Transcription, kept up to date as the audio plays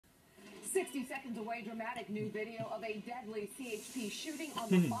60 seconds away, dramatic new video of a deadly CHP shooting on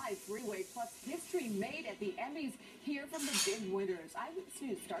the 5 freeway, plus history made at the Emmys. Hear from the big winners. Eyewitness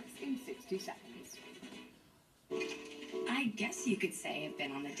News starts in 60 seconds. I guess you could say I've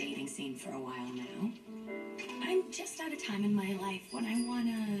been on the dating scene for a while now. I'm just at a time in my life when I want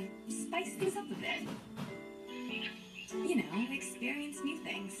to spice things up a bit. You know, experience new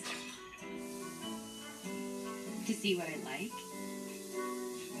things. To see what I like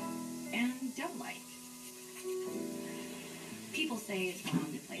and don't like. People say it's wrong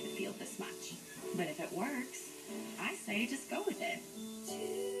to play the field this much, but if it works, I say just go with it.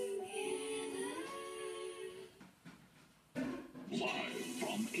 Live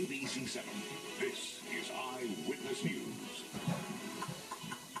from ABC 7, this is Eyewitness News.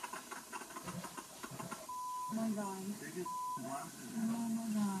 Oh my God. Oh my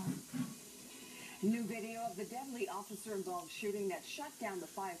God. New video of the deadly officer-involved shooting that shut down the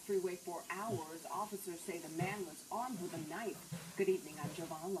 5 freeway for hours. Officers say the man was armed with a knife. Good evening, I'm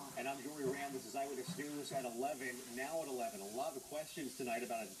Jovana. And I'm Jory. This is Eyewitness News at 11. Now at 11, a lot of questions tonight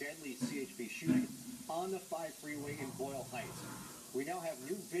about a deadly CHP shooting on the 5 freeway in Boyle Heights. We now have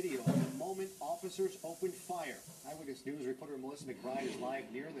new video of the moment officers opened fire. Eyewitness News reporter Melissa McBride is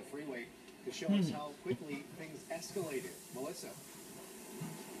live near the freeway to show us how quickly things escalated. Melissa.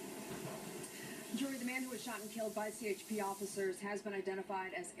 Jory, the man who was shot and killed by CHP officers has been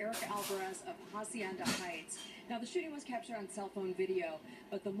identified as Eric Alvarez of Hacienda Heights. Now, the shooting was captured on cell phone video,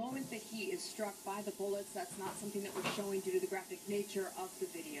 but the moment that he is struck by the bullets, that's not something that was showing due to the graphic nature of the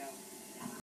video.